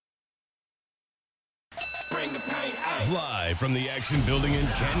Live from the Action Building in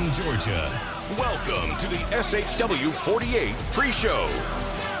Canton, Georgia. Welcome to the SHW 48 pre-show.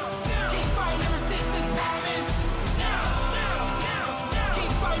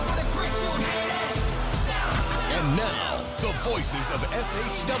 And now, the voices of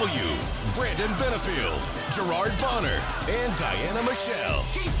SHW, Brandon Benefield, Gerard Bonner, and Diana Michelle.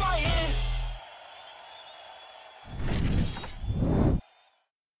 Keep fighting.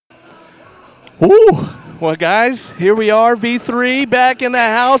 Ooh. Well, guys, here we are, V3, back in the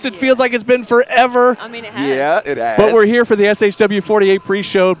house. It feels like it's been forever. I mean, it has. Yeah, it has. But we're here for the SHW 48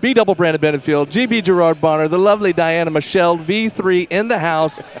 pre-show. B-double Brandon Benefield, GB Gerard Bonner, the lovely Diana Michelle, V3 in the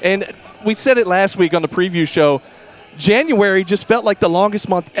house. And we said it last week on the preview show. January just felt like the longest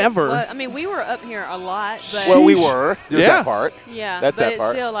month ever. Well, I mean, we were up here a lot. But Well, we were. There's Yeah. that part. Yeah, That's but that it's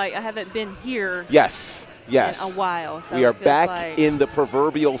part. still like I haven't been here Yes. Yes. in a while. So We are it feels back like, in the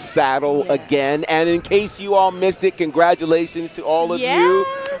proverbial saddle Yes. again. And in case you all missed it, congratulations to all of you.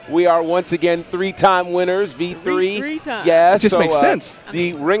 Yes. We are once again three-time winners, V3. Three times. Yeah, It just makes sense.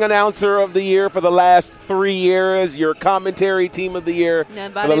 The ring announcer of the year for the last 3 years, your commentary team of the year for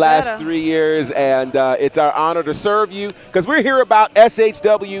Nobody the last better. 3 years. And it's our honor to serve you because we're here about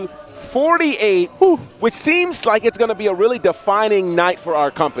SHW 48, which seems like it's going to be a really defining night for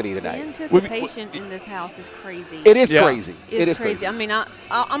our company The tonight. anticipation in this house is crazy. It is Yeah. crazy. It's It is crazy. I mean,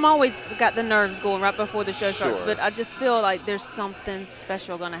 I'm always got the nerves going right before the show starts, Sure. but I just feel like there's something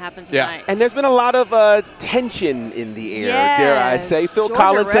special going to happen Yeah. tonight. And there's been a lot of tension in the air, dare I say. Phil Georgia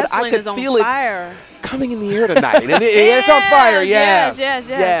Collins said, I wrestling could is on feel fire. it coming in the air tonight. And it's on fire, yeah.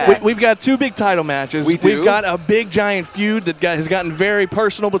 Yes. We've got two big title matches. We do. We've got a big giant feud that has gotten very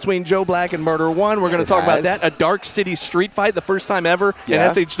personal between Joe Black and Murder One. We're going to It talk about has. that. A Dark City street fight, the first time ever Yeah.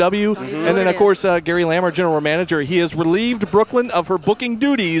 in SHW. And then, of course, Gary Lammer, general manager, he has relieved Brooklyn of her booking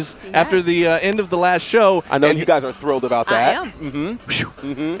duties after the end of the last show. I know And you guys are thrilled about that. I am.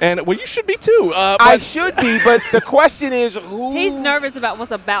 And, well, you should be too. I but- should be, but the question is who? He's nervous about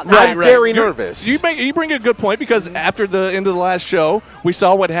what's about to I'm happen. very You're- nervous. You bring a good point because after the end of the last show, we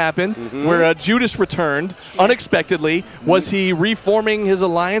saw what happened where Judas returned unexpectedly. Was he reforming his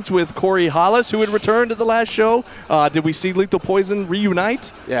alliance with Corey Hollis, who had returned at the last show? Did we see Lethal Poison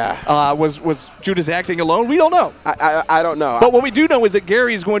reunite? Yeah. Was Judas acting alone? We don't know. I don't know. But what we do know is that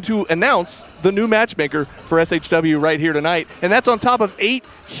Gary is going to announce the new matchmaker for SHW right here tonight, and that's on top of 8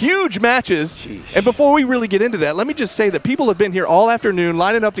 huge matches. Sheesh. And before we really get into that, let me just say that people have been here all afternoon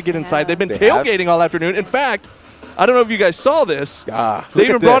lining up to get inside. They've been They have. tailgating all afternoon. In fact, I don't know if you guys saw this. Look They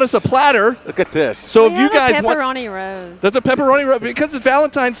even at brought this. us a platter. Look at this. So We if you have a guys want, pepperoni rose. that's a pepperoni rose because it's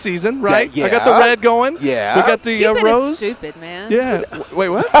Valentine's season, right? Yeah. I got the red going. Yeah. We got the Cupid rose. is stupid, man. Yeah. Wait,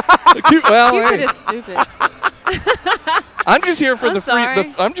 what? Well, Cupid hey, is stupid. I'm just here for I'm the free.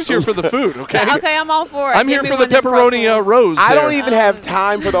 sorry. I'm just here for the food. Okay. Okay, I'm all for it. I'm Give here me for the one of them pepperoni pretzels. rose. I there. don't even have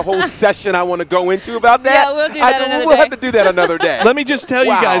time for the whole session I want to go into about that. Yeah, we'll do that another We'll have day. to do that another day. Let me just tell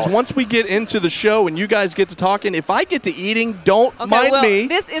Wow. you guys, once we get into the show and you guys get to talking, if I get to eating, don't Okay, mind well, me.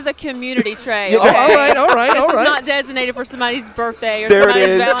 this is a community tray. Yeah, Okay? all right. This is not designated for somebody's birthday or There it somebody's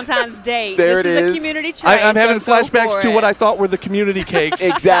is. Valentine's Day. There this it is is. a community tray. I'm having so go flashbacks for to it. what I thought were the community cakes.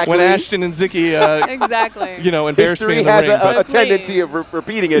 Exactly. When Ashton and Zicky, Exactly. embarrassed me History in the has ring. a But tendency of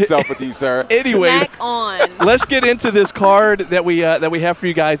repeating itself with you, sir. anyway, Snack on. let's get into this card that we have for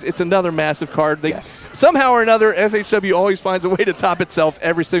you guys. It's another massive card. Yes. Somehow or another, SHW always finds a way to top itself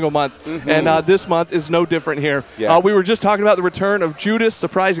every single month, and this month is no different here. Yeah. We were just talking about the return of Judas,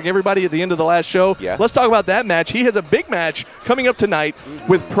 surprising everybody at the end of the last show. Yeah. Let's talk about that match. He has a big match coming up tonight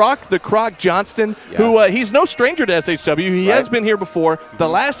with Proc the Croc Johnston, Yeah. who he's no stranger to SHW. He Right. has been here before. The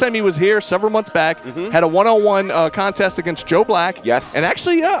last time he was here, several months back, had a one-on-one contest against Joe Black. Yes. And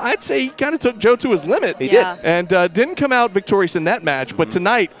actually, I'd say he kind of took Joe to his limit. He Yeah. did. And didn't come out victorious in that match. But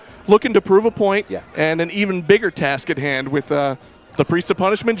tonight, looking to prove a point Yeah. and an even bigger task at hand with the Priest of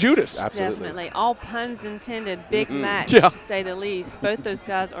Punishment, Judas. Absolutely. Definitely. All puns intended. Big match, Yeah. to say the least. Both those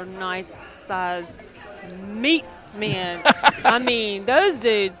guys are nice-sized meat men. I mean, those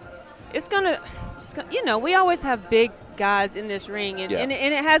dudes, it's gonna, we always have big guys in this ring, and, Yeah. and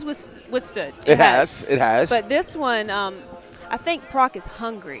it has withstood. It has. It has. But this one, I think Proc is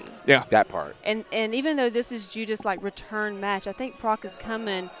hungry. Yeah. that part. And even though this is Judas' return match, I think Proc is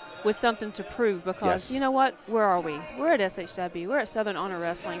coming with something to prove because, Yes. you know what? Where are we? We're at SHW. We're at Southern Honor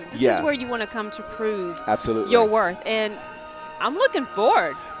Wrestling. This Yeah. is where you want to come to prove Absolutely. your worth. And I'm looking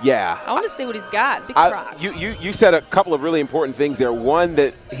forward. Yeah. I want to see what he's got. Big I, Croc. you said a couple of really important things there. One,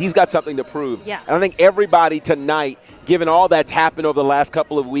 that he's got something to prove. Yeah. And I think everybody tonight, given all that's happened over the last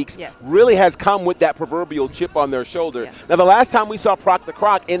couple of weeks, Yes. really has come with that proverbial chip on their shoulder. Yes. Now, the last time we saw Proc the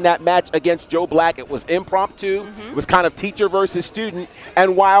Croc in that match against Joe Black, it was impromptu. It was kind of teacher versus student.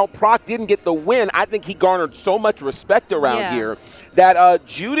 And while Proc didn't get the win, I think he garnered so much respect around Yeah. here that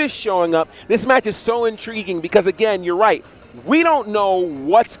Judas showing up, this match is so intriguing because, again, you're right. We don't know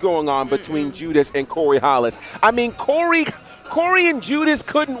what's going on between Judas and Corey Hollis. I mean, Corey and Judas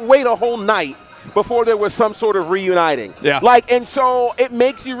couldn't wait a whole night before there was some sort of reuniting. Yeah. And so it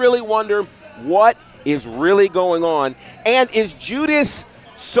makes you really wonder what is really going on. And is Judas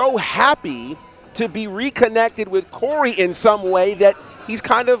so happy to be reconnected with Corey in some way that he's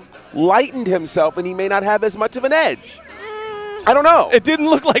kind of lightened himself and he may not have as much of an edge? I don't know. It didn't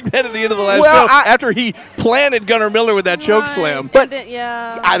look like that at the end of the last Well, show after he planted Gunnar Miller with that choke Right. slam. But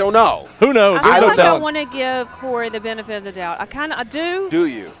yeah. I don't know. Who knows? I There's feel no like I telling. want to give Corey the benefit of the doubt. I do. Do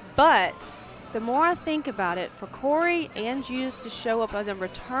you? But the more I think about it, for Corey and Judas to show up as a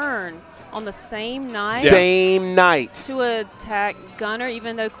return on the same night Same night. to attack Gunnar,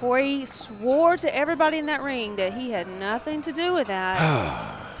 even though Corey swore to everybody in that ring that he had nothing to do with that,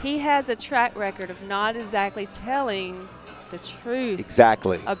 he has a track record of not exactly telling the truth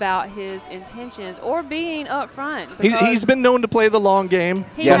Exactly. about his intentions or being upfront. He's been known to play the long game,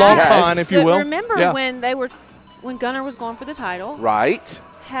 He the Yes, long he has. con, if you But will. remember Yeah. when Gunnar was going for the title, Right.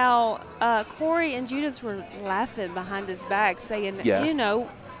 how Corey and Judas were laughing behind his back, saying, Yeah.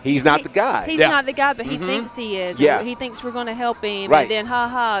 He's he- not the guy. He's Yeah. not the guy, but he thinks he is. Yeah. Or he thinks we're going to help him. Right. And then,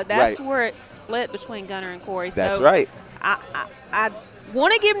 that's Right. where it split between Gunnar and Corey. That's so right. I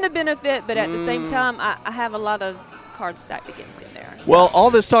want to give him the benefit, but at the same time, I have a lot of cards stacked against him there. Well, all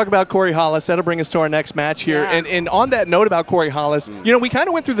this talk about Corey Hollis, that'll bring us to our next match here. Yeah. And on that note about Corey Hollis, we kind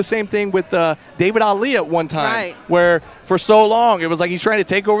of went through the same thing with David Ali at one time, Right. where for so long it was like he's trying to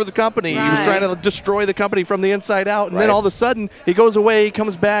take over the company. He was Right. trying to destroy the company from the inside out. And Right. then all of a sudden he goes away, he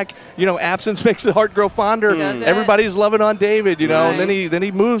comes back, absence makes the heart grow fonder. Does it? Everybody's loving on David, and then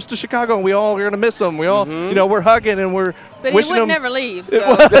he moves to Chicago and we all are going to miss him. We all, we're hugging and we're but he wishing would him. never leave. It So.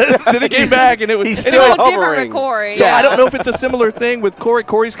 was. Then he came back and it was He's It's still a little different hovering. with Corey. So yeah. I don't know if it's a similar thing with Corey.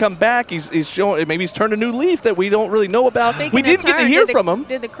 Corey's come back. He's showing maybe he's turned a new leaf that we don't really know about. Speaking We of didn't get to turn, hear did from him.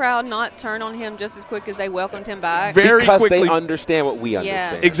 Did the crowd not turn on him just as quick as they welcomed him back? Very Because quickly. they understand what we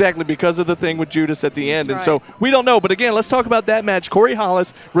understand. Exactly, because of the thing with Judas at the end. That's And so we don't know. But again, let's talk about that match. Corey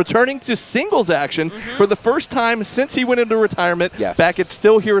Hollis returning to singles action for the first time since he went into retirement Yes. back at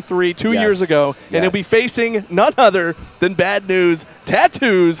Still Here 3 2 Yes. years ago. And he'll be Yes. facing none other than Bad News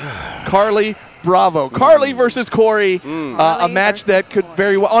Tattoos, Carly Bravo. Carly versus Corey, a Carly match versus that could Corey.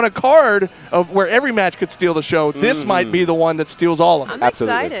 very well, on a card of where every match could steal the show, this might be the one that steals all of it. I'm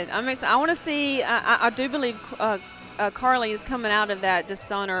Absolutely. excited. I want to see. I do believe Carly is coming out of that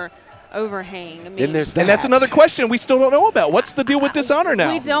Dishonor overhang. I mean, Then there's that. And that's another question we still don't know about. What's the deal with Dishonor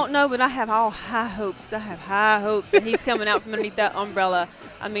now? We don't know, but I have all high hopes. I have high hopes that he's coming out from underneath that umbrella.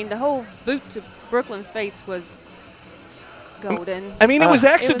 I mean, the whole boot to Brooklyn's face was golden. I mean, it was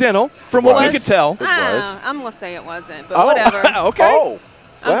accidental from what we was. could tell. It was. I'm going to say it wasn't, but Oh. whatever. Okay. Oh.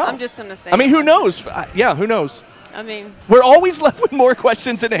 Well. I'm just going to say I mean, it who wasn't. knows? Yeah, who knows? I mean, We're always left with more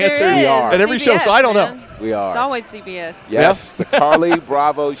questions than there answers is. We are. at every show, so CBS, I don't man. know. We are. It's always CBS. Yes, the Carly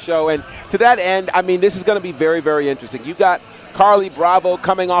Bravo show. And to that end, I mean, this is going to be very, very interesting. You got Carly Bravo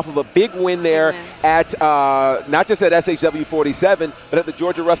coming off of a big win there win. at not just at SHW 47, but at the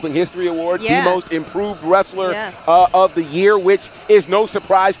Georgia Wrestling History Awards, Yes. the most improved wrestler Yes. of the year, which is no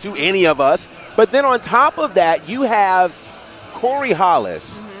surprise to any of us. But then on top of that, you have Corey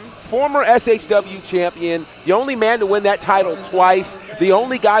Hollis, former SHW champion, the only man to win that title twice, the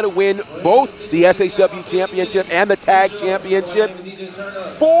only guy to win both the SHW championship and the tag championship.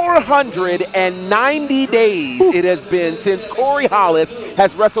 490 days it has been since Corey Hollis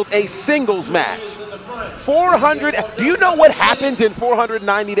has wrestled a singles match. 400. Do you know what happens in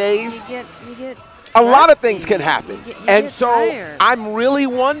 490 days? You get A lot of rusty. things can happen. You And get so tired. I'm really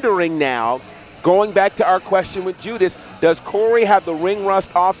wondering now, going back to our question with Judas, does Corey have the ring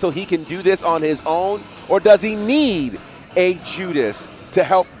rust off so he can do this on his own? Or does he need a Judas to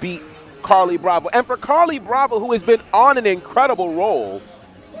help beat Carly Bravo? And for Carly Bravo, who has been on an incredible roll,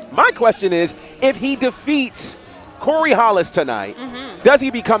 my question is, if he defeats Corey Hollis tonight, does he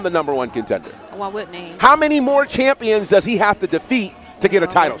become the number one contender? Why wouldn't he? How many more champions does he have to defeat to get a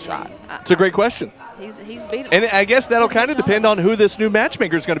title shot? It's a great question. He's beat him. And I guess that'll kind of depend on who this new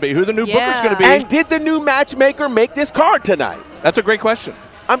matchmaker is going to be, who the new booker's going to be. And did the new matchmaker make this card tonight? That's a great question.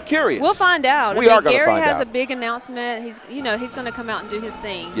 I'm curious. We'll find out. We are going to Gary find has out. a big announcement. He's going to come out and do his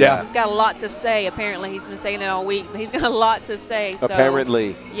thing. Yeah. He's got a lot to say. Apparently, he's been saying it all week. But he's got a lot to say. So,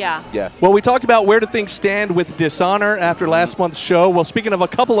 Apparently. Yeah. Yeah. Well, we talked about where do things stand with Dishonor after last month's show. Well, speaking of a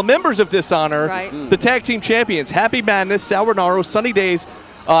couple of members of Dishonor, Right. the tag team champions, Happy Madness, Sal Renaro, Sunny Days,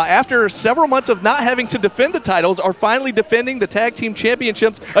 after several months of not having to defend the titles, are finally defending the tag team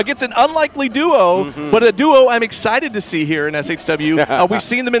championships against an unlikely duo, but a duo I'm excited to see here in SHW. We've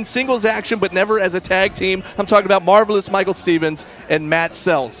seen them in singles action, but never as a tag team. I'm talking about Marvelous Michael Stevens and Matt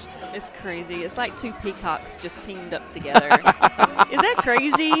Sells. It's crazy. It's like two peacocks just teamed up together. Is that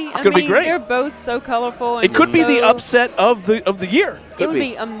crazy? It's gonna be great. They're both so colorful. And It could be the so- upset of the year. It would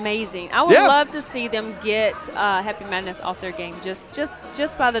be. be amazing. I would Yeah. love to see them get Happy Madness off their game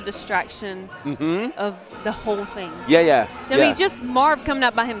just by the distraction of the whole thing. Yeah. I mean, just Marv coming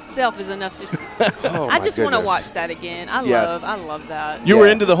out by himself is enough to. Oh, I my just want to goodness. watch that again. I Yeah. love that. You were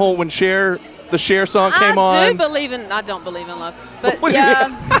Yeah. into the whole when the Cher song came on. I don't believe in love, but What do you yeah,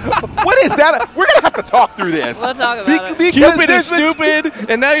 What is that? We're going to have to talk through this. we'll talk about it. Because Cupid is there's been- stupid,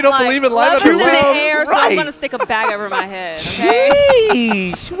 and now you don't Like, believe in life love after is in love. the air, so I'm Right. going to stick a bag over my head. Okay.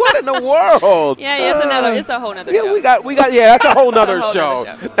 Jeez, what in the world? Yeah, it's a whole nother Yeah, show. we got. Yeah, that's a whole nother That's a show. whole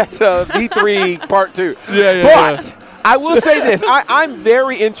nother show. That's a V3 part 2. Yeah. But I will say this: I'm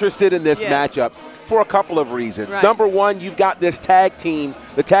very interested in this Yes. matchup for a couple of reasons. Right. Number one, you've got this tag team,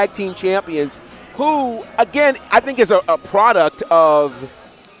 the tag team champions, who again I think is a product of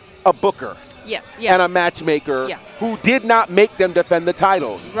a booker yeah. and a matchmaker Yeah. who did not make them defend the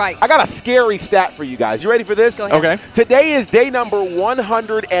titles. Right. I got a scary stat for you guys. You ready for this? Go ahead. Okay. Today is day number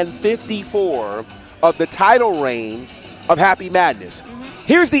 154 of the title reign of Happy Madness.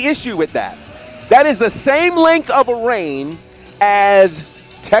 Here's the issue with that. That is the same length of a reign as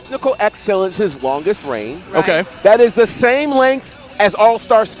Technical Excellence's longest reign. Right. Okay. That is the same length as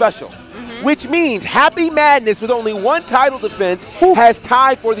All-Star Special, which means Happy Madness, with only one title defense, has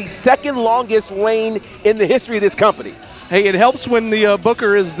tied for the second longest reign in the history of this company. Hey, it helps when the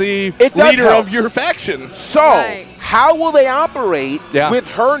Booker is the It does leader help. of your faction. So, Right. how will they operate Yeah. with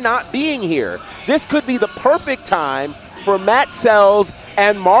her not being here? This could be the perfect time for Matt Sells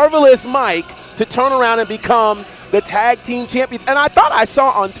and Marvelous Mike to turn around and become the tag team champions. And I thought I saw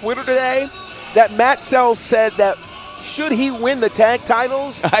on Twitter today that Matt Sells said that should he win the tag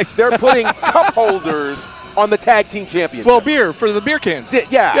titles, they're putting cup holders on the tag team champions. Well, beer for the beer cans.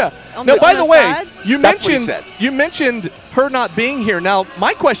 Yeah. On Now, the- by on the the way, sides? That's what he said. you mentioned her not being here. Now,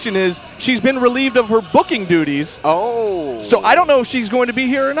 my question is, she's been relieved of her booking duties, Oh. so I don't know if she's going to be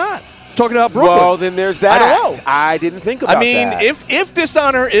here or not. Talking about Brooklyn. Well, then there's that. I don't know. I didn't think about I mean, that. if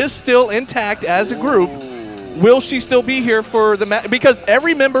Dishonor is still intact as a group, will she still be here for the match? Because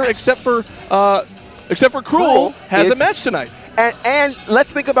every member except for Cruel Cruel has a is- match tonight. And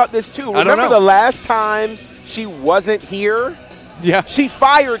let's think about this too. I don't Remember know. the last time she wasn't here? Yeah. She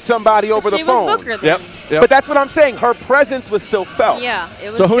fired somebody over the she phone. was Booker then. Yep. But that's what I'm saying. Her presence was still felt. Yeah, it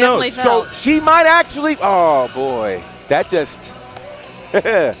was So who knows? definitely So felt. she might actually. Oh boy, that just.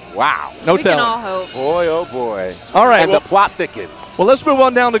 Wow. No We can telling. all hope. Boy, oh boy. All right, And well- the plot thickens. Well, let's move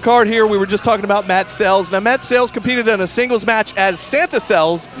on down the card here. We were just talking about Matt Sells. Now, Matt Sells competed in a singles match as Santa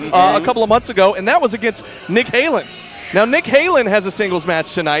Sells a couple of months ago, and that was against Nick Halen. Now, Nick Halen has a singles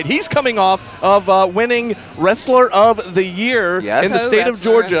match tonight. He's coming off of winning Wrestler of the Year Yes. in the state of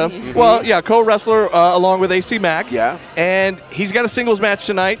Co-wrestler Georgia. of the year. Well, yeah, co-wrestler along with AC Mack. Yeah. And he's got a singles match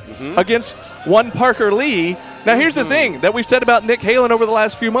tonight against one Parker Lee. Now, here's the thing that we've said about Nick Halen over the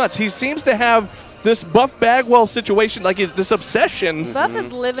last few months. He seems to have this Buff Bagwell situation, like this obsession. Buff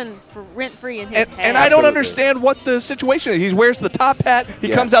is living rent-free in his And, head. and I don't Absolutely. understand what the situation is. He wears the top hat. He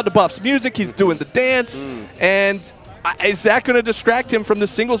Yeah. comes out to Buff's music. He's doing the dance. And is that going to distract him from the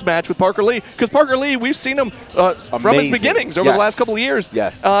singles match with Parker Lee? Because Parker Lee, we've seen him from his Amazing. beginnings over Yes. the last couple of years.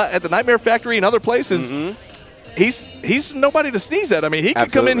 Yes. At the Nightmare Factory and other places. He's nobody to sneeze at. I mean, he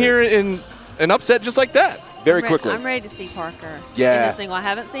could come in Absolutely. here and upset just like that. Very quickly. I'm ready to see Parker. Yeah. In the single. I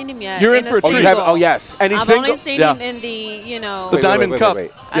haven't seen him yet. You're in the for a Oh, you treat. have. Oh, yes. And he's I've single. only seen Yeah. him in the, The Wait, Diamond wait, Cup.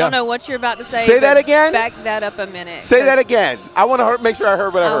 wait. I don't know what you're about to say. Say that but again? Back that up a minute. Say that 'cause again. I want to make sure I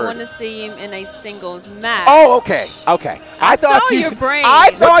heard what I I heard. want to see him in a singles match. Oh, okay, okay. I thought saw you. your brain.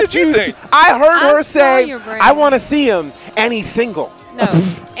 I What thought did you you. think? I heard I her saw say, your brain. "I want to see him," and he's single. No.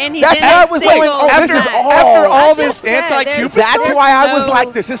 And he That's didn't why I was going, single oh, this is match. all- After all I this just said, anti-Cupid, That's there's why I was no-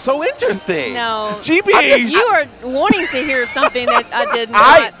 like, this is so interesting. No. GB. You are wanting to hear something that I did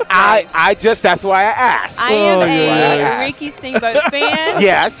not say. That's why I asked. I am Oh, yeah. a Ricky Steamboat fan.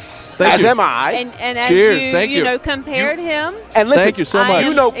 Yes, Thank as you. am I. And as Cheers, thank you you. know, compared him, And listen, Thank you so I much. am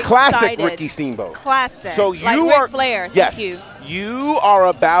you know classic excited. Ricky Steamboat. Classic. So like you Ric are Flair. Yes, Thank you. you are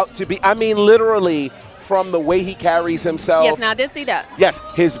about to be. I mean, literally from the way he carries himself. Yes, now I did see that. Yes,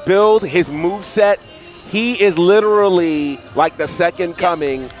 his build, his moveset. He is literally like the second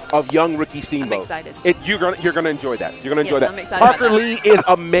coming of young Ricky Steamboat. I'm excited. You're gonna enjoy that. You're gonna enjoy Yes, that. I'm excited about Parker that. Lee is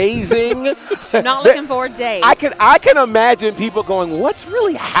amazing. Not looking for days. I can imagine people going, "What's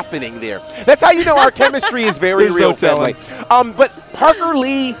really happening there?" That's how you know our chemistry is very There's real, no telling. family. But Parker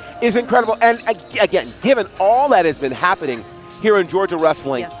Lee is incredible, and again, given all that has been happening here in Georgia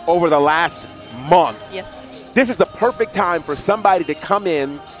wrestling Yes. over the last month, Yes. this is the perfect time for somebody to come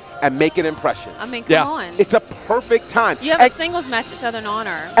in and make an impression. I mean, come Yeah. on. It's a perfect time. You have And a singles match at Southern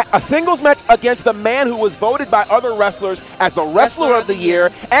Honor. a singles match against the man who was voted by other wrestlers as the Wrestler of the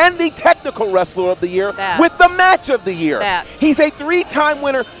Year and the Technical Wrestler of the Year That. with the Match of the Year. That. He's a 3-time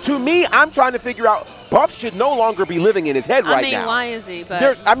winner. To me, I'm trying to figure out, Buff should no longer be living in his head I right mean, now. why is he?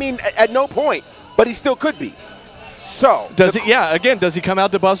 But At no point, but he still could be. So, Does he? Yeah. Again, does he come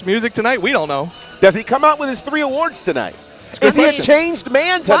out to Buff's music tonight? We don't know. does he come out with his 3 awards tonight? Is he a question. changed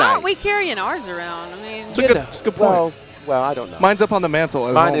man why tonight? aren't we carrying ours around? I mean, It's a good point. Well, I don't know. Mine's up on the mantle.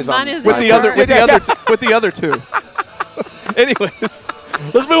 at Mine home. is on Mine is with on the the other turn. with the other two. Anyways,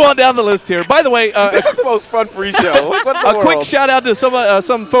 let's move on down the list here. By the way, This is the most fun pre-show. Like, what in the a quick world? shout out to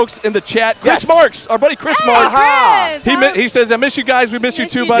some folks in the chat. Chris Yes. Marks, our buddy Chris Marks. Chris, huh? He says, I miss you guys. We miss you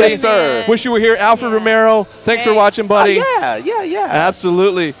Miss too, you buddy. too, Yes, sir. man. Wish you were here. Alfred Yeah. Romero, thanks for Hey. watching, buddy. Oh, yeah.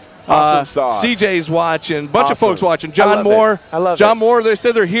 Absolutely. Awesome sauce. CJ's watching. Bunch of Awesome. folks watching. I John love Moore. it. I love John it. Moore, they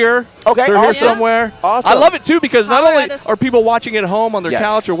said they're here. Okay, They're here awesome. somewhere. Awesome. I love it, too, because not Holler only at us. are people watching at home on their Yes.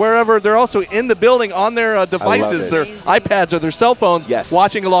 couch or wherever, they're also in the building on their devices, it. their iPads or their cell phones, Yes.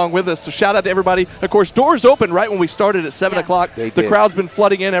 watching along with us. So shout out to everybody. Of course, doors open right when we started at 7 Yeah. o'clock. They The did. crowd's been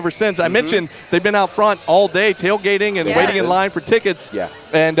flooding in ever since. I mentioned they've been out front all day tailgating and Yeah. waiting in line for tickets. Yeah.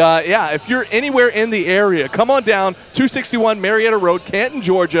 And, if you're anywhere in the area, come on down, 261 Marietta Road, Canton,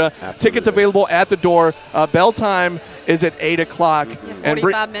 Georgia. Tickets available at the door. Bell time is at 8 o'clock. Yeah,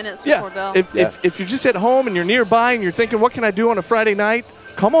 45 minutes before bell. If you're just at home and you're nearby and you're thinking, what can I do on a Friday night?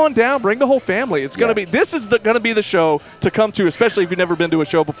 Come on down, bring the whole family. It's gonna be gonna be the show to come to, especially if you've never been to a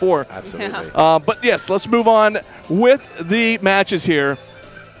show before. Absolutely. But yes, let's move on with the matches here.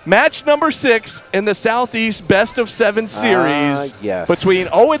 Match number 6 in the Southeast Best of 7 series yes. between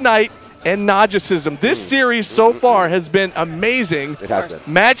Owen Knight and Nagicism. This series so far has been amazing. It has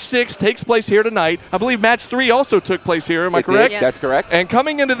been. Match 6 takes place here tonight. I believe match 3 also took place here. Am I It did. correct? Yes. That's correct. And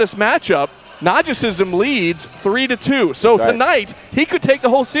coming into this matchup, Nagicism leads 3-2. So That's right. tonight, he could take the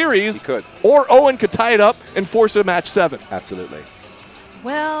whole series. He could. Or Owen could tie it up and force a match 7. Absolutely.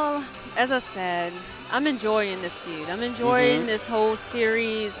 Well, as I said, I'm enjoying this feud. I'm Mm-hmm. enjoying this whole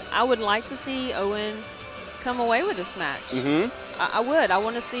series. I would like to see Owen come away with this match. Mm-hmm. I would. I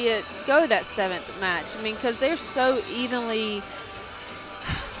want to see it go that 7th match. I mean, because they're so evenly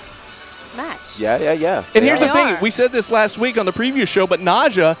matched. Yeah. And here's They the thing. are. We said this last week on the previous show, but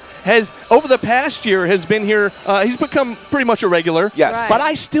Naja has, over the past year, has been here. He's become pretty much a regular. Yes. Right. But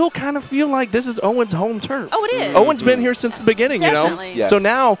I still kind of feel like this is Owen's home turf. Oh, it is. Owen's been here since the beginning, Definitely. you know? Yes. So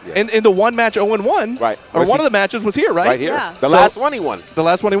now, Yes. in the one match Owen won, Right. or Was one he- of the matches was here, right? Right here. Yeah. The So- last one he won. The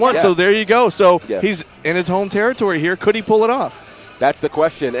last one he won. Yeah. So there you go. So Yeah. he's in his home territory here. Could he pull it off? That's the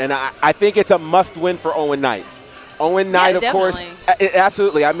question. And I think it's a must-win for Owen Knight. Owen Knight, of course,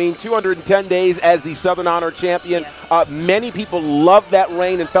 absolutely. I mean, 210 days as the Southern Honor champion. Yes. Many people loved that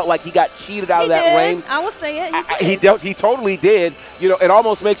reign and felt like he got cheated out He of that did. reign. I will say it. He totally did. You know, it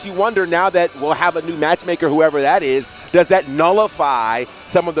almost makes you wonder now that we'll have a new matchmaker, whoever that is, does that nullify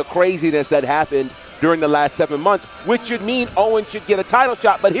some of the craziness that happened during the last 7 months, which should mean Owen should get a title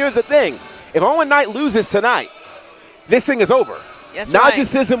shot. But here's the thing. If Owen Knight loses tonight, this thing is over. That's right.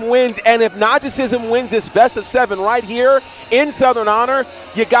 Nagicism wins, and if Nagicism wins this best of 7 right here in Southern Honor,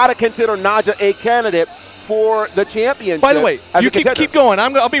 you got to consider Naja a candidate for the championship. By the way, as you a contender. keep going.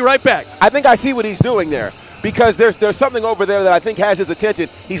 I'll be right back. I think I see what he's doing there because there's something over there that I think has his attention.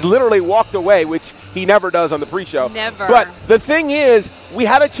 He's literally walked away, which he never does on the pre-show. Never. But the thing is, we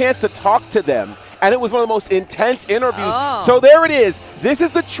had a chance to talk to them, and it was one of the most intense interviews. Oh. So there it is. This is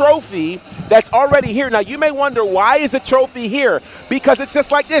the trophy that's already here. Now, you may wonder, why is the trophy here? Because it's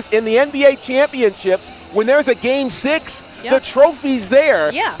just like this. In the NBA championships, when there's a game 6, Yep. the trophy's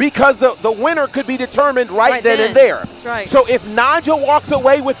there Yeah. because the winner could be determined right then and then. there. That's right. So if Naja walks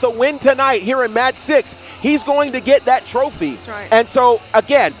away with the win tonight here in match 6, he's going to get that trophy. That's right. And so,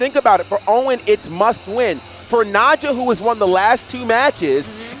 again, think about it. For Owen, it's must win. For Naja, who has won the last 2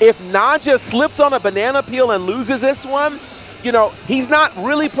 matches, if Naja slips on a banana peel and loses this one, he's not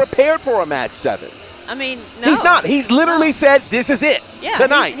really prepared for a match 7. I mean, no. He's not. He's literally said, this is it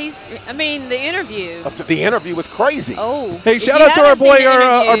tonight. The interview. The interview was crazy. Oh. Hey, if shout you out to our haven't boy, seen the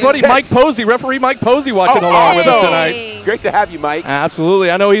our interview- buddy Yes. Mike Posey, referee Mike Posey, watching Oh, along with us awesome. tonight. Great to have you, Mike.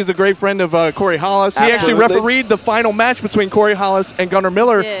 Absolutely. I know he's a great friend of Corey Hollis. He actually Absolutely. refereed the final match between Corey Hollis and Gunnar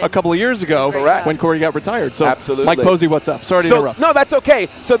Miller Did. a couple of years ago Correct. when Corey got retired. So, Absolutely. Mike Posey, what's up? Sorry to So, interrupt. no, that's okay.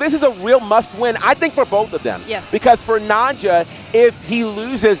 So this is a real must-win, I think, for both of them. Yes. Because for Naja, if he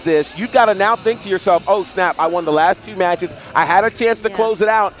loses this, you've got to now think to yourself, oh, snap, I won the last 2 matches. I had a chance to Yes. close it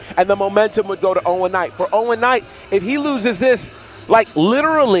out, and the momentum would go to Owen Knight. For Owen Knight, if he loses this,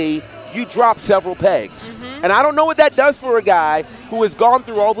 literally, you drop several pegs. And I don't know what that does for a guy who has gone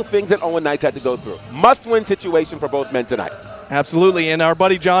through all the things that Owen Knight's had to go through. Must-win situation for both men tonight. Absolutely. And our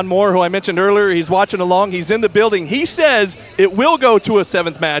buddy John Moore, who I mentioned earlier, he's watching along. He's in the building. He says it will go to a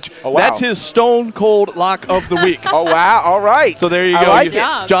 7th match. Oh, wow. That's his stone cold lock of the week. Oh, wow. All right. So there you I go. like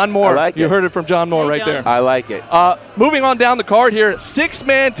it. John Moore. I like You it. heard it from John Moore Hey, right John. there. I like it. Moving on down the card here,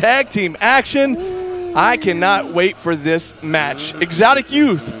 6-man tag team action. I cannot wait for this match. Exotic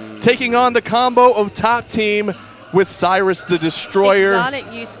Youth taking on the combo of Top Team with Cyrus the Destroyer. Exotic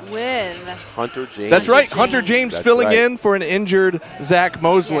Youth win. Hunter James. That's right. Hunter Hunter James That's filling right. in for an injured Zach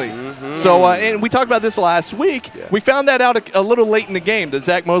Mosley. Yes. So, and we talked about this last week. Yeah. We found that out a little late in the game that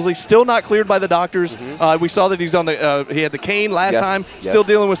Zach Mosley still not cleared by the doctors. We saw that he's on the. He had the cane last Yes. time. Yes. Still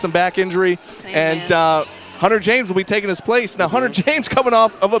dealing with some back injury. Same and man. Hunter James will be taking his place. Now, Hunter James coming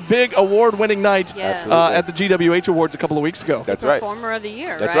off of a big award-winning night Yes. Absolutely. at the GWH Awards a couple of weeks ago. That's right. Performer of the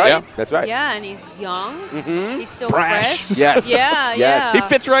year, That's right? right. Yeah. That's right. Yeah, and he's young. He's still Brash. fresh. Yes. Yeah, Yes. yeah. He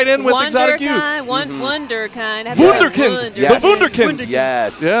fits right in with Wonder Exotic Youth. kind, Wonder kind. Wunderkind. Wonder. Yes. The Wunderkind.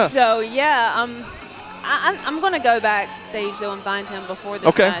 Yes. Yeah. So yeah, I'm going to go backstage though and find him before this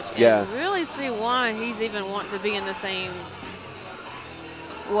Okay. match and Yeah. really see why he's even wanting to be in the same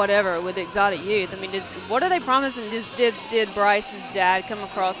whatever with Exotic Youth. I mean, what are they promising? Did Bryce's dad come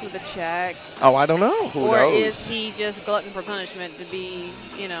across with a check, Oh, I don't know. Who or knows? is he just glutton for punishment to be,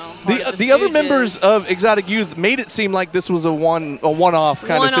 part of The other Stooges? members of Exotic Youth made it seem like this was a one-off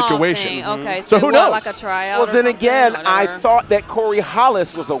kind of One-off situation. thing. Okay, So so, who what, knows? like a tryout? Well, or then something? again, I Whatever. thought that Corey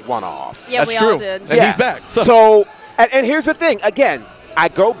Hollis was a one-off. Yeah, That's we true. all did. And he's back. So, and here's the thing. Again, I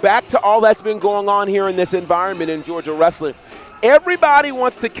go back to all that's been going on here in this environment in Georgia wrestling. Everybody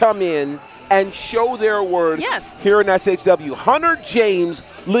wants to come in and show their worth Yes. here in SHW. Hunter James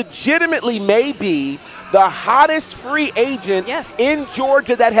legitimately may be the hottest free agent Yes. in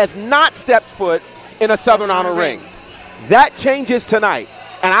Georgia that has not stepped foot in a Southern Honor ring. That changes tonight.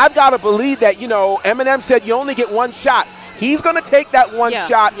 And I've got to believe that, Eminem said you only get one shot. He's going to take that one Yeah,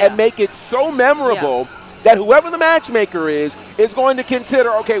 shot yeah. and make it so memorable that whoever the matchmaker is going to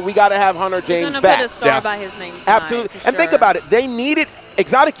consider, okay, we got to have Hunter We're James gonna back. put a star Yeah. by his name tonight. Absolutely. for And think sure. about it.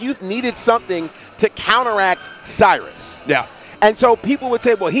 Exotic Youth needed something to counteract Cyrus. Yeah. And so people would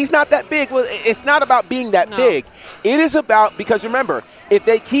say, well, he's not that big. Well, it's not about being that No. big. It is about, because remember, if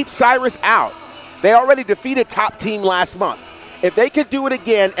they keep Cyrus out, they already defeated Top Team last month. If they could do it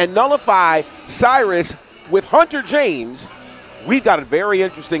again and nullify Cyrus with Hunter James, we've got a very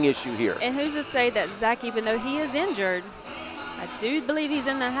interesting issue here. And who's to say that Zach, even though he is injured, I do believe he's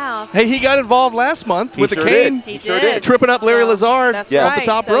in the house. Hey, he got involved last month He with sure the cane. did. He sure did. did. Tripping up Larry Lazard That's Yeah. right. off the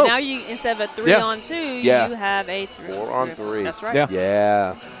top so rope. now you, instead of a 3-on-2, Yeah. you have a 4-on-3. That's right.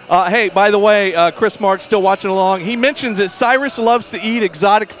 Yeah. Yeah. Hey, by the way, Chris Mark still watching along. He mentions that Cyrus loves to eat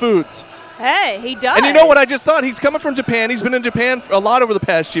exotic foods. Hey, he does. And you know what I just thought? He's coming from Japan. He's been in Japan a lot over the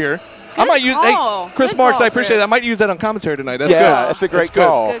past year. I Good might use call. Hey, Chris Good Marks, call, I appreciate Chris. it. I might use that on commentary tonight. That's Yeah, good. that's a great good.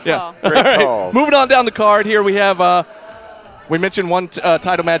 call. Good Yeah. call. Great All right. call. Moving on down the card here, we have we mentioned one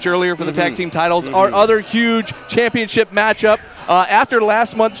title match earlier for the tag team titles. Our other huge championship matchup after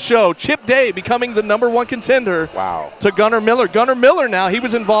last month's show, Chip Day becoming the #1 contender Wow. to Gunnar Miller. Gunnar Miller now, he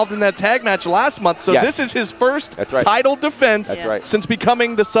was involved in that tag match last month, so Yes. this is his first That's right. title defense That's right. since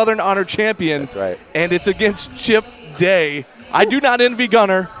becoming the Southern Honor champion. That's right. And it's against Chip Day. I do not envy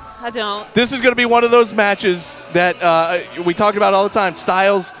Gunnar. I don't. This is going to be one of those matches that we talk about all the time.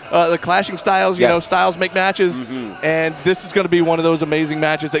 Styles, the clashing styles, you know, styles make matches. And this is going to be one of those amazing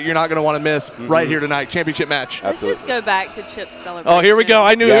matches that you're not going to want to miss right here tonight. Championship match. Let's just go back to Chip's celebration. Oh, here we go.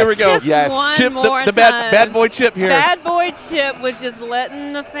 I knew here we go. Just one Chip, more the bad boy Chip here. Bad boy Chip was just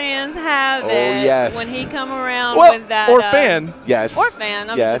letting the fans have it when he come around with that. Or fan. Yes. Or fan.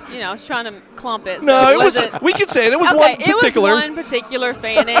 I'm just, you know, I was trying to clump it. So no, it was. We could say it. It was one particular. It was one particular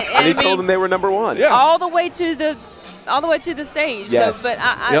fan, and he told them they were number one. Yeah. All the way to the stage. Yes. So, but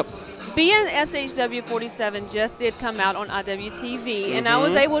being SHW 47 just did come out on IWTV, and I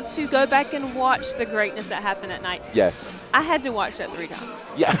was able to go back and watch the greatness that happened at night. Yes. I had to watch that 3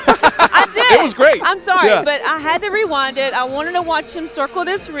 times. Yeah. I did. It was great. I'm sorry, but I had to rewind it. I wanted to watch him circle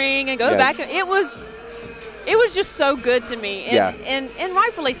this ring and go back. It was just so good to me, and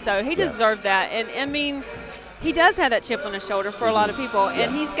rightfully so. He deserved that, and I mean, he does have that chip on his shoulder for a lot of people,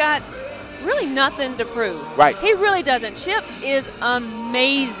 and he's got really nothing to prove. Right. He really doesn't. Chip is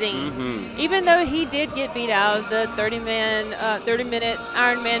amazing. Even though he did get beat out of the 30-minute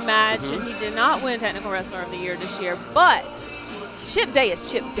Iron Man match, and he did not win Technical Wrestler of the Year this year, but Chip Day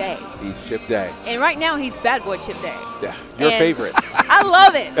is Chip Day. He's Chip Day. And right now he's Bad Boy Chip Day. Yeah, your favorite. I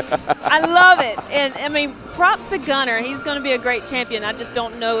love it. I love it. And, I mean, props to Gunner. He's going to be a great champion. I just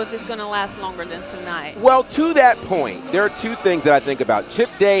don't know if it's going to last longer than tonight. Well, to that point, there are 2 things that I think about. Chip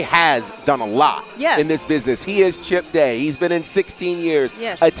Day has done a lot in this business. He is Chip Day. He's been in 16 years,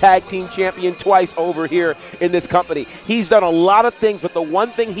 a tag team champion twice over here in this company. He's done a lot of things, but the one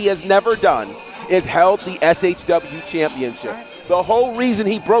thing he has never done is held the SHW championship. Right. The whole reason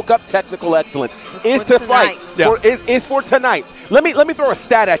he broke up Technical Excellence is to fight. Is for tonight. Let me throw a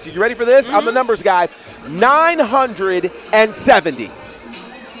stat at you. You ready for this? I'm the numbers guy. 970.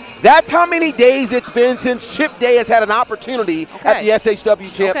 That's how many days it's been since Chip Day has had an opportunity at the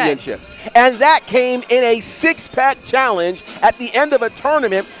SHW Championship. And that came in a 6-pack challenge at the end of a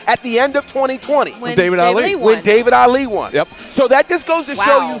tournament at the end of 2020. When David Ali won. Yep. So that just goes to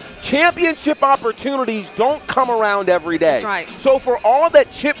show you championship opportunities don't come around every day. That's right. So for all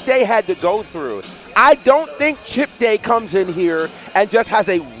that Chip Day had to go through, I don't think Chip Day comes in here and just has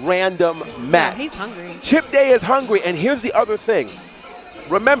a random match. Yeah, he's hungry. Chip Day is hungry. And here's the other thing.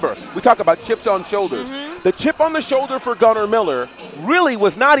 Remember, we talk about chips on shoulders. The chip on the shoulder for Gunnar Miller really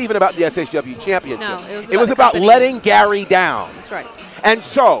was not even about the SHW Championship. No, it was about letting Gary down. That's right. And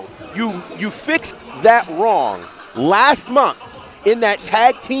so you fixed that wrong last month in that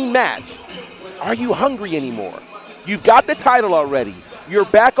tag team match. Are you hungry anymore? You've got the title already. You're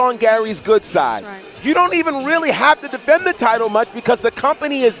back on Gary's good side. That's right. You don't even really have to defend the title much because the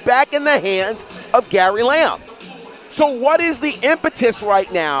company is back in the hands of Gary Lamb. So what is the impetus right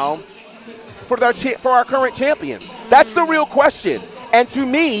now for our current champion? That's the real question. And to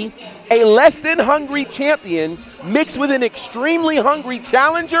me, a less than hungry champion mixed with an extremely hungry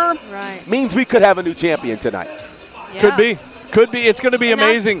challenger means we could have a new champion tonight. Yeah. Could be. It's going to be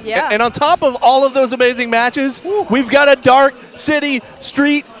amazing. And on top of all of those amazing matches, we've got a Dark City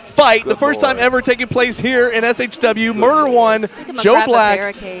Street fight, the first time ever taking place here in SHW. Murder One, Joe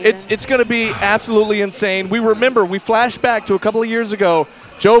Black. It's going to be absolutely insane. We flash back to a couple of years ago.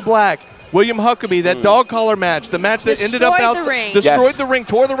 Joe Black, William Huckabee, that dog collar match, the match that ended up outside, destroyed the ring,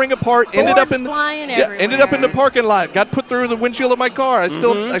 tore the ring apart, ended up in the parking lot, got put through the windshield of my car. I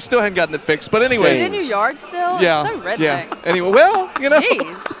still haven't gotten it fixed. But anyway, is it in your yard still? Yeah, it's so redneck. yeah. Anyway, well, you know,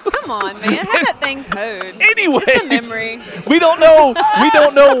 jeez, come on, man, have that thing towed. Anyway, it's a memory. We don't know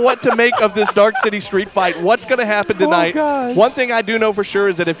what to make of this Dark City Street fight. What's going to happen tonight? One thing I do know for sure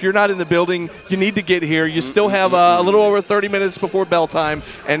is that if you're not in the building, you need to get here. You still have a little over 30 minutes before bell time,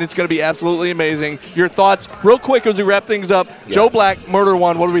 and it's going to be absolutely amazing. Your thoughts, real quick, as we wrap things up. Yeah. Joe Black, Murder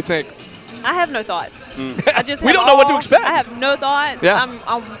One. What do we think? I have no thoughts. I just we don't know what to expect. I have no thoughts. Yeah.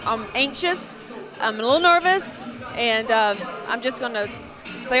 I'm anxious. I'm a little nervous, and I'm just gonna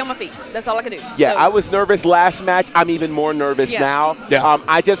stay on my feet. That's all I can do. Yeah, so, I was nervous last match. I'm even more nervous now. Yeah.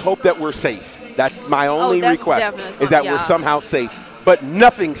 I just hope that we're safe. That's my only request, is that we're somehow safe. But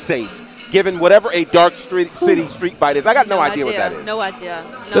nothing's safe, given whatever a Dark City Street fight is. I got no idea what that is. No idea.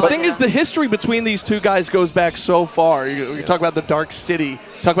 The thing is, the history between these two guys goes back so far. You talk about the Dark City,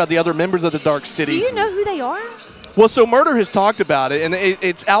 talk about the other members of the Dark City. Do you know who they are? Well, so Murder has talked about it, and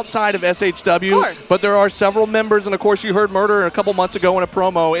it's outside of SHW. Of course. But there are several members, and of course you heard Murder a couple months ago in a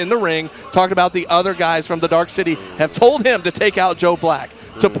promo in the ring talking about the other guys from the Dark City have told him to take out Joe Black,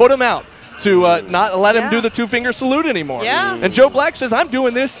 to put him out, to not let him Yeah. do the two-finger salute anymore. Yeah. And Joe Black says, I'm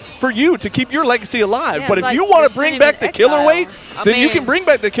doing this for you to keep your legacy alive. Yeah, but it's if like you want you're to bring sending back him the in killer exile. weight, I then you mean- can bring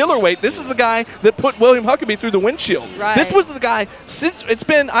back the killer weight. This is the guy that put William Huckabee through the windshield. Right. This was the guy, since it's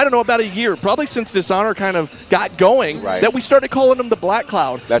been, I don't know, about a year, probably since Dishonor kind of got going, Right. that we started calling him the Black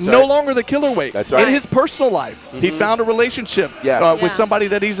Cloud. That's no right. longer the killer weight. That's right. In his personal life, he found a relationship Yeah. with somebody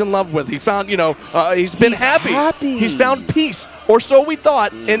that he's in love with. He found, he's been He's happy. happy. He's found peace, or so we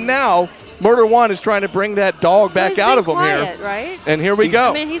thought. And now Murder One is trying to bring that dog back He's out been of him quiet, here. right? And here we He's- go.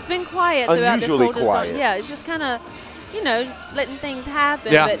 I mean, he's been quiet throughout this Unusually whole Dishonor. quiet. Yeah, it's just kind of, letting things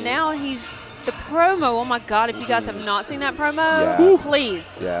happen. Yeah. But now he's the promo. Oh my God! If you guys have not seen that promo, Yeah.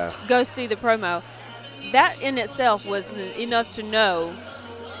 please Yeah. go see the promo. That in itself was enough to know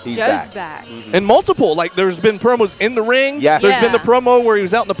He's Joe's back. back. And multiple, like there's been promos in the ring. Yes. There's Yeah. been the promo where he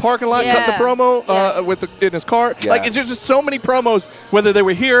was out in the parking lot cutting the Yeah. promo Yes. in his car. Yeah. Like it's just so many promos, whether they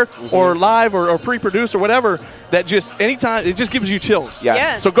were here or live or pre-produced or whatever, that just anytime it just gives you chills. Yes.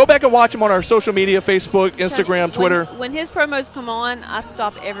 Yes. So go back and watch him on our social media: Facebook, Instagram, When- Twitter. When his promos come on, I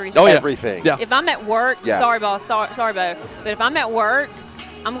stop everything. Oh yeah, Everything. Yeah. If I'm at work, Yeah. sorry, boss, sorry, Bo, but if I'm at work,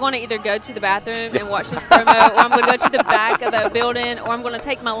 I'm going to either go to the bathroom and watch this promo, or I'm going to go to the back of the building, or I'm going to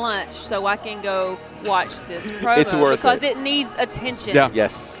take my lunch so I can go watch this promo. It's worth because it. it needs attention. Yeah.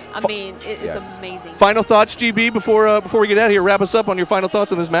 Yes. I mean, it is Yes. amazing. Final thoughts, GB, before we get out of here. Wrap us up on your final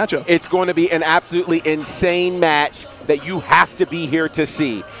thoughts on this matchup. It's going to be an absolutely insane match that you have to be here to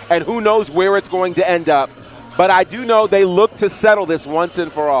see. And who knows where it's going to end up. But I do know they look to settle this once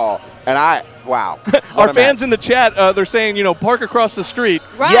and for all. And wow. Our fans in the chat, they're saying, park across the street.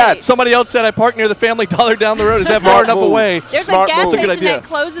 Right. Yes. Somebody else said I park near the Family Dollar down the road. Is that far Smart enough move. away? There's Smart a gas move. It's a good station idea. that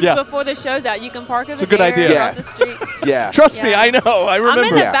closes Yeah. before the show's out. You can park over a good there idea. across the street. Yeah. Trust me, Yeah. I know. I remember. I'm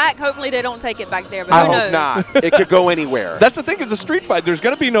in the Yeah. back. Hopefully they don't take it back there, but I who hope knows? not. It could go anywhere. That's the thing. It's a street fight. There's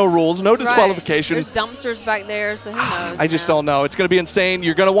going to be no rules, no Right. disqualifications. There's dumpsters back there, so who knows? I just man? don't know. It's going to be insane.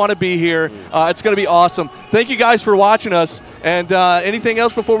 You're going to want to be here. It's going to be awesome. Thank you guys for watching us. And anything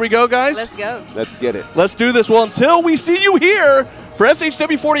else before we go, guys? Let's go. Let's get it. Let's do this. Well, until we see you here for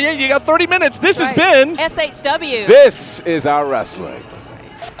SHW 48, you got 30 minutes. This has Right. been SHW. This is our wrestling.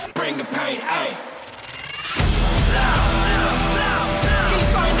 Bring the pain, ayy.